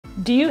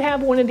Do you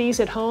have one of these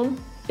at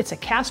home? It's a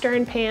cast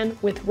iron pan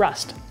with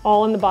rust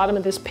all in the bottom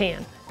of this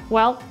pan.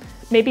 Well,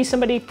 maybe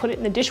somebody put it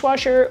in the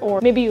dishwasher,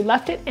 or maybe you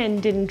left it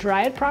and didn't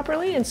dry it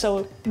properly and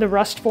so the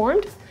rust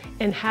formed.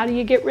 And how do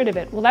you get rid of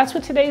it? Well, that's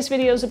what today's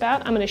video is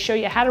about. I'm going to show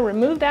you how to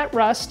remove that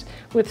rust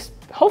with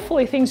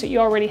hopefully things that you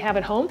already have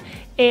at home.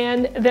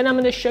 And then I'm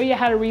going to show you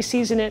how to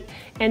reseason it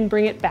and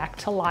bring it back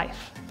to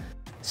life.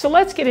 So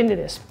let's get into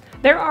this.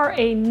 There are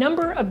a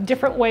number of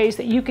different ways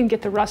that you can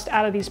get the rust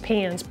out of these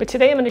pans, but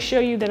today I'm going to show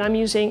you that I'm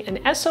using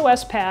an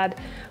SOS pad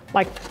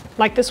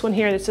like this one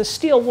here. That's a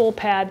steel wool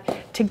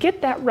pad to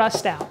get that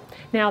rust out.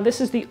 Now,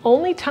 this is the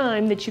only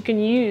time that you can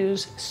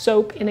use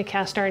soap in a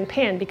cast iron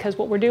pan, because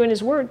what we're doing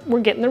is we're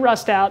getting the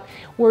rust out.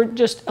 We're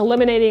just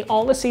eliminating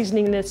all the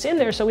seasoning that's in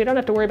there, so we don't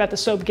have to worry about the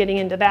soap getting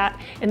into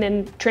that and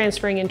then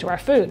transferring into our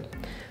food.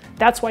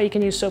 That's why you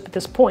can use soap at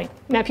this point.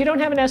 Now, if you don't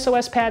have an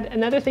SOS pad,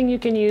 another thing you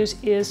can use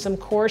is some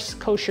coarse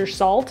kosher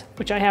salt,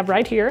 which I have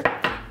right here.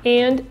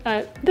 And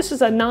this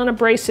is a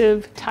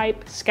non-abrasive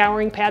type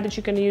scouring pad that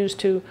you can use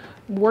to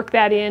work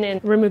that in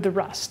and remove the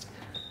rust.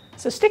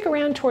 So stick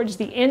around towards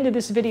the end of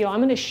this video. I'm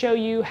going to show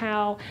you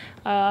how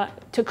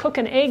to cook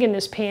an egg in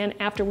this pan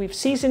after we've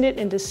seasoned it,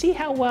 and to see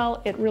how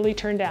well it really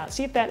turned out.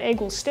 See if that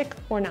egg will stick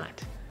or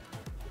not.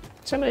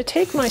 So I'm going to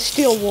take my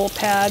steel wool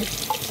pad,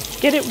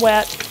 get it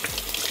wet,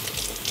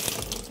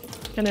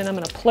 and then I'm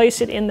going to place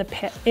it in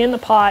the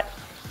pot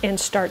and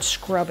start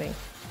scrubbing.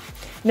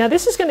 Now,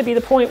 this is going to be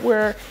the point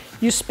where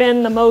you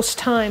spend the most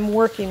time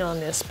working on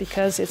this,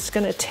 because it's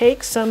going to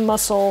take some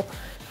muscle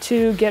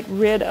to get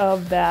rid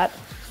of that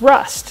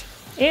rust.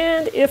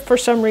 And if for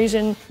some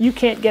reason you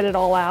can't get it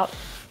all out,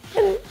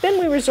 then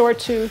we resort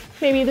to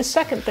maybe the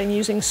second thing,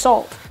 using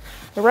salt.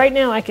 But right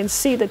now I can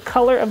see the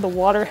color of the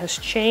water has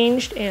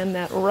changed and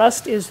that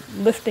rust is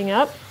lifting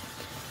up.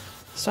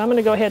 So I'm going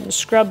to go ahead and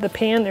scrub the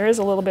pan. There is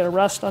a little bit of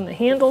rust on the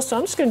handle, so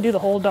I'm just going to do the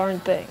whole darn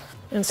thing.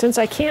 And since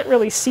I can't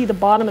really see the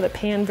bottom of the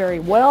pan very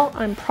well,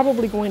 I'm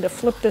probably going to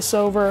flip this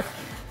over,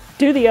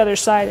 do the other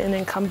side, and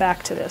then come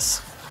back to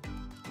this.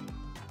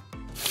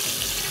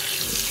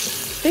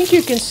 I think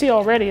you can see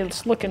already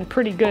it's looking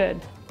pretty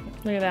good.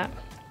 Look at that.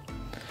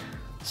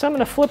 So I'm going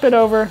to flip it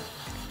over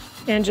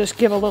and just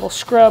give a little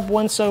scrub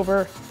once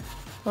over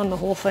on the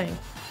whole thing.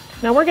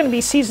 Now we're going to be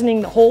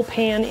seasoning the whole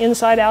pan,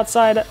 inside,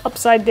 outside,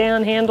 upside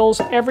down,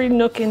 handles, every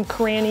nook and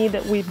cranny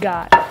that we've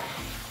got.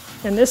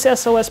 And this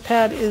SOS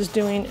pad is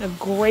doing a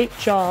great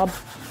job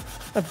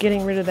of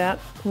getting rid of that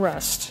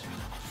rust.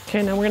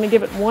 Okay, now we're going to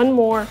give it one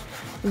more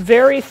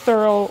very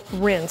thorough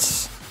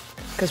rinse,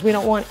 because we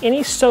don't want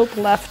any soap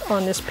left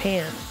on this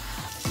pan.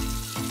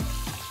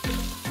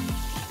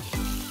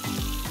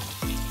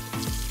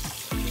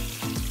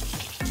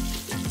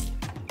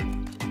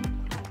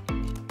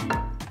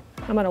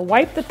 I'm going to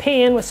wipe the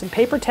pan with some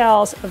paper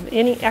towels of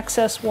any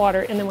excess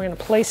water, and then we're going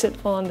to place it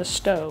on the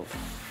stove.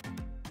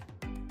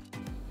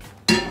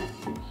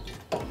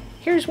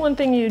 Here's one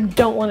thing you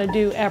don't want to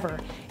do ever,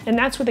 and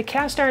that's with a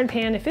cast iron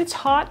pan. If it's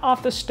hot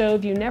off the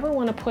stove, you never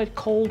want to put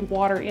cold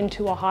water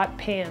into a hot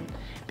pan,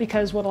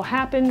 because what will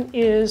happen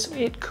is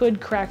it could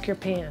crack your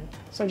pan.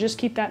 So just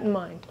keep that in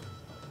mind.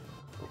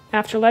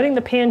 After letting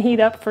the pan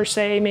heat up for,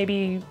 say,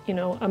 maybe,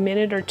 a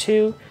minute or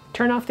two,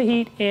 turn off the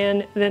heat,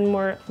 and then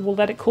we'll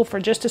let it cool for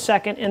just a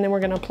second, and then we're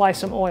going to apply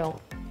some oil.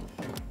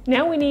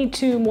 Now we need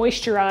to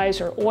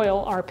moisturize or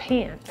oil our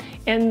pan.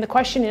 And the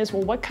question is,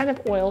 well, what kind of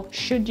oil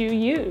should you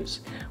use?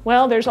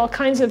 Well, there's all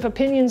kinds of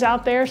opinions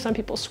out there. Some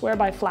people swear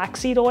by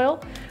flaxseed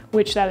oil,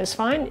 which that is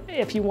fine.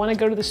 If you want to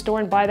go to the store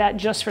and buy that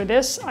just for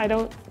this, I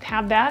don't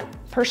have that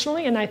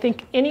personally, and I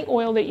think any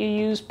oil that you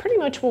use pretty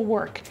much will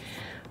work.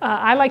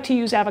 I like to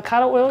use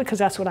avocado oil because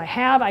that's what I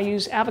have. I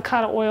use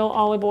avocado oil,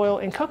 olive oil,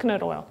 and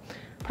coconut oil.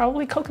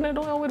 Probably coconut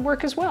oil would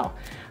work as well.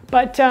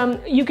 But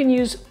you can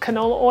use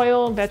canola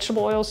oil,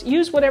 vegetable oils.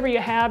 Use whatever you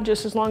have,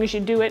 just as long as you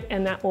do it,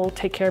 and that will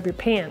take care of your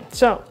pan.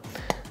 So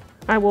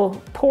I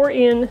will pour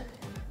in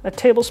a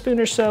tablespoon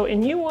or so,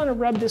 and you want to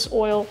rub this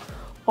oil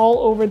all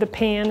over the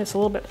pan. It's a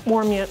little bit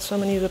warm yet, so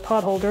I'm going to use a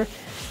pot holder.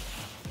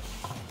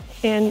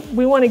 And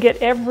we want to get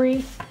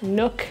every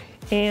nook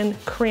and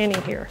cranny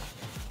here.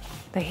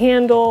 The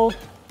handle,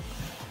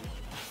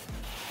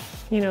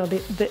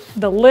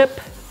 the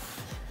lip,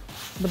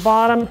 the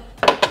bottom,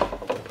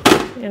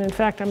 and in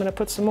fact I'm going to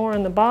put some more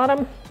on the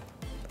bottom.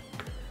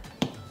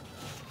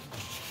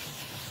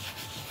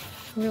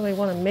 Really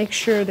want to make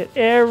sure that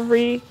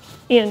every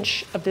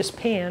inch of this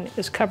pan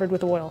is covered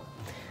with oil.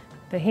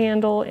 The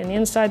handle and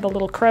inside the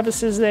little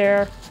crevices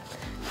there.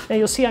 Now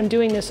you'll see I'm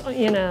doing this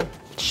in a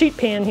sheet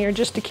pan here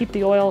just to keep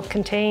the oil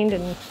contained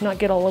and not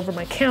get all over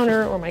my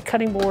counter or my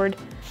cutting board.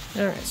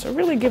 All right, so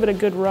really give it a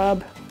good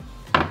rub.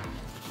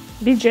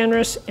 Be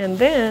generous, and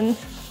then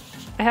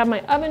I have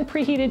my oven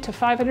preheated to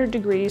 500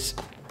 degrees.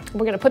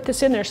 We're going to put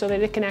this in there so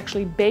that it can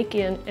actually bake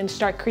in and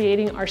start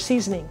creating our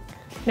seasoning.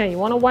 Now you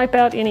want to wipe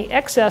out any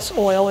excess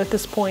oil at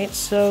this point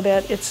so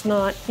that it's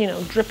not,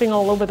 dripping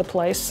all over the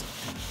place.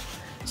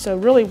 So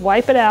really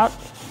wipe it out,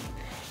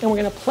 and we're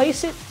going to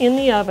place it in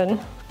the oven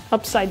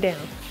upside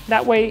down.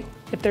 That way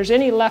If there's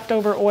any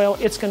leftover oil,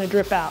 it's going to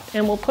drip out.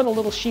 And we'll put a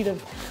little sheet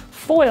of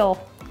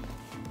foil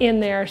in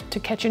there to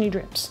catch any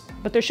drips.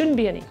 But there shouldn't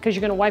be any because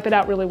you're going to wipe it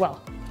out really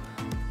well.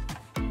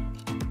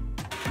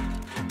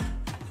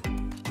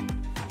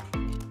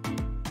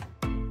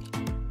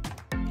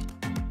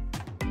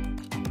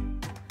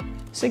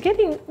 So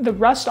getting the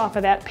rust off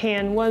of that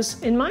pan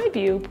was, in my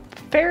view,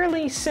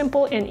 fairly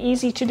simple and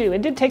easy to do.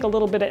 It did take a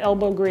little bit of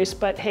elbow grease,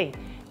 but hey,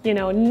 you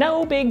know,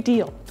 no big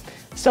deal.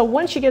 So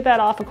once you get that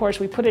off, of course,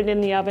 we put it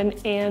in the oven,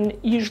 and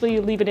usually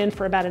you leave it in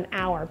for about an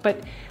hour.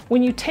 But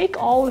when you take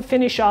all the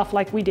finish off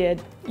like we did,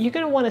 you're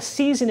going to want to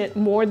season it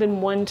more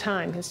than one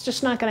time. It's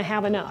just not going to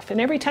have enough. And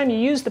every time you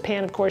use the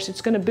pan, of course, it's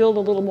going to build a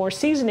little more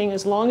seasoning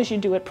as long as you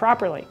do it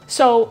properly.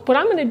 So what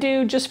I'm going to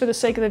do, just for the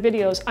sake of the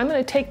videos, I'm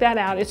going to take that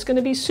out. It's going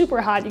to be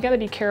super hot. You got to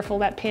be careful.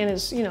 That pan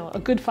is, you know, a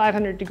good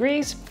 500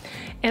 degrees.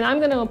 And I'm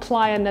going to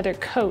apply another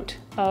coat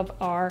of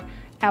our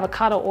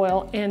avocado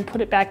oil and put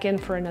it back in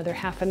for another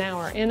half an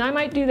hour. And I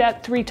might do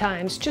that 3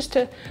 times just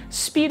to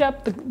speed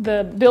up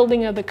the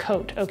building of the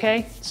coat,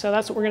 okay? So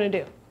that's what we're gonna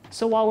do.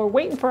 So while we're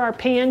waiting for our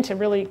pan to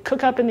really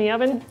cook up in the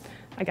oven,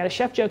 I got a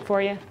chef joke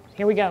for you.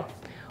 Here we go.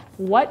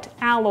 What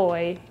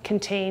alloy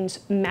contains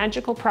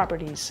magical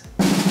properties?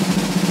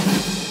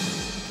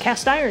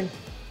 Cast iron.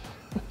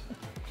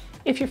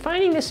 If you're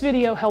finding this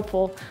video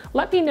helpful,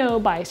 let me know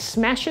by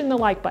smashing the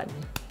like button.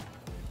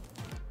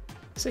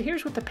 So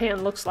here's what the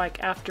pan looks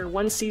like after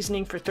one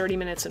seasoning for 30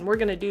 minutes, and we're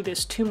going to do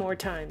this 2 more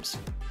times.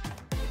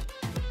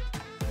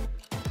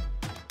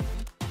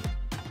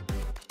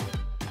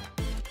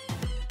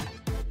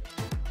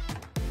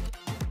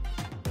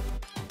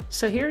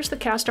 So here's the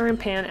cast iron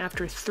pan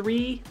after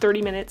 3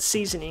 30-minute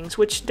seasonings,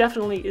 which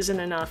definitely isn't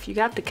enough. You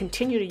have to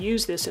continue to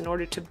use this in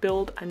order to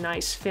build a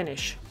nice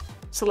finish.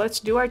 So let's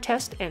do our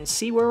test and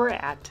see where we're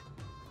at.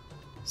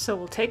 So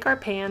we'll take our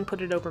pan,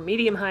 put it over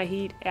medium-high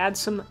heat, add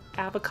some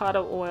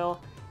avocado oil,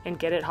 and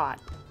get it hot.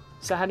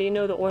 So how do you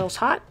know the oil's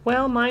hot?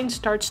 Well, mine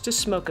starts to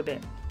smoke a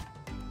bit.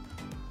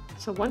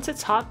 So once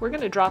it's hot, we're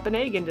going to drop an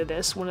egg into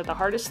this, one of the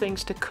hardest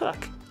things to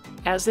cook,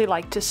 as they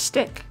like to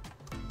stick.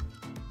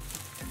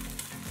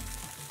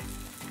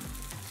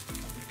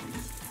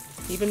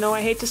 Even though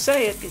I hate to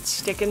say it, it's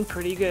sticking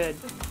pretty good.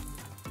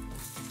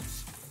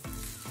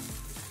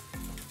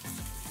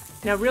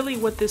 Now really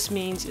what this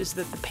means is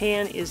that the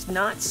pan is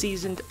not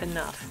seasoned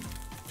enough.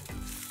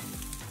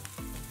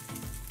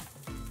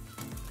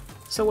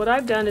 So what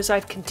I've done is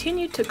I've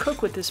continued to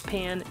cook with this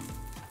pan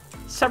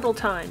several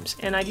times,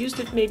 and I've used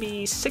it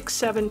maybe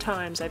 6-7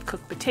 times. I've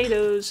cooked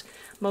potatoes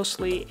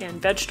mostly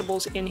and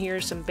vegetables in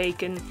here, some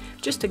bacon,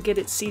 just to get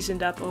it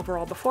seasoned up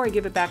overall before I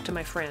give it back to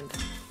my friend.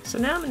 So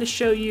now I'm going to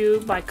show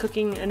you by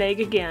cooking an egg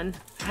again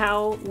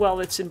how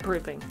well it's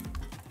improving.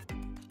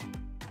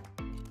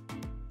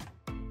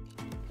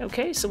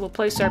 Okay, so we'll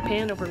place our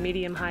pan over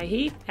medium-high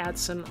heat, add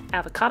some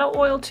avocado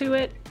oil to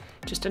it,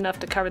 just enough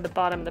to cover the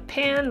bottom of the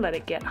pan, let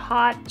it get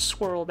hot,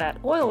 swirl that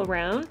oil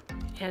around,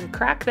 and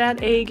crack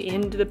that egg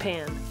into the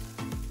pan.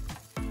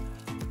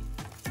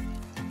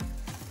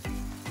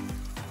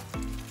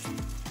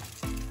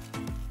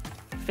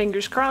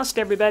 Fingers crossed,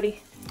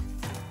 everybody.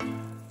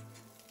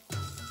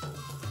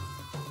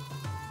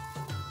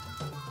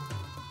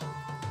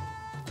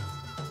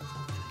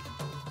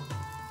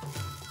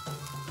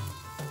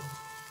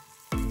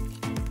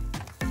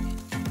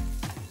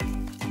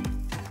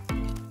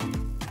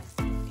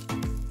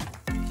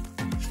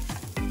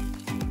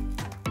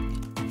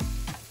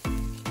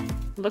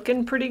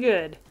 Looking pretty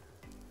good.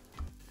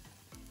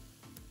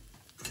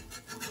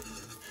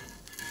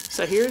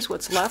 So here's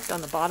what's left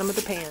on the bottom of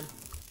the pan.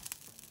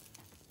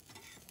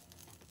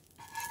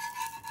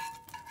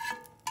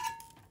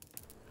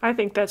 I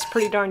think that's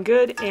pretty darn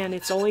good, and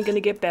it's only going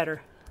to get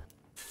better.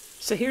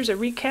 So here's a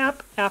recap.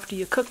 After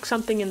you cook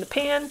something in the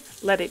pan,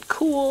 let it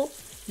cool,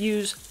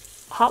 use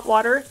hot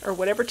water or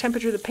whatever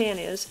temperature the pan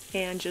is,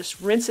 and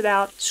just rinse it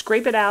out,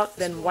 scrape it out,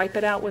 then wipe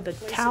it out with a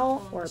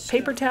towel or a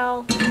paper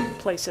towel,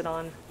 place it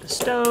on the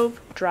stove,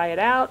 dry it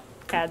out,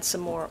 add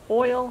some more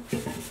oil,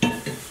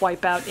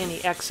 wipe out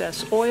any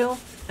excess oil,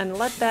 and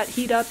let that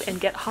heat up and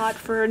get hot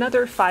for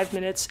another 5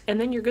 minutes, and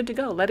then you're good to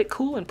go. Let it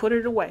cool and put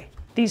it away.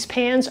 These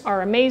pans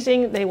are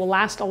amazing. They will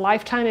last a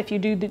lifetime if you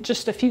do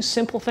just a few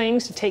simple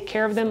things to take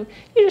care of them.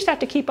 You just have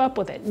to keep up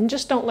with it, and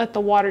just don't let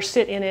the water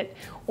sit in it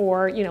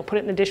or, you know, put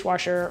it in the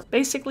dishwasher.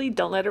 Basically,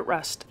 don't let it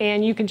rust.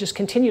 And you can just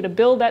continue to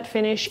build that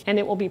finish, and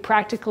it will be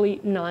practically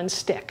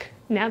non-stick.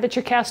 Now that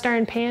your cast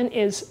iron pan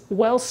is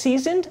well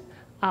seasoned,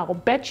 I'll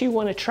bet you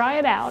want to try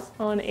it out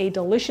on a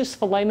delicious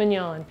filet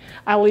mignon.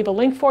 I'll leave a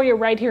link for you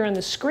right here on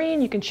the screen.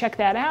 You can check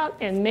that out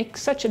and make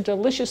such a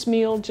delicious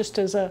meal just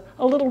as a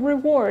little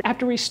reward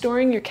after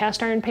restoring your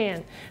cast iron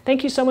pan.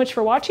 Thank you so much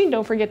for watching.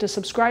 Don't forget to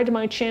subscribe to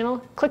my channel.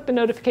 Click the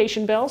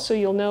notification bell so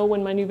you'll know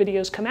when my new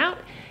videos come out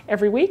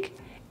every week,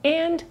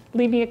 and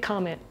leave me a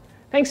comment.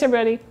 Thanks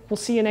everybody. We'll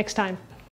see you next time.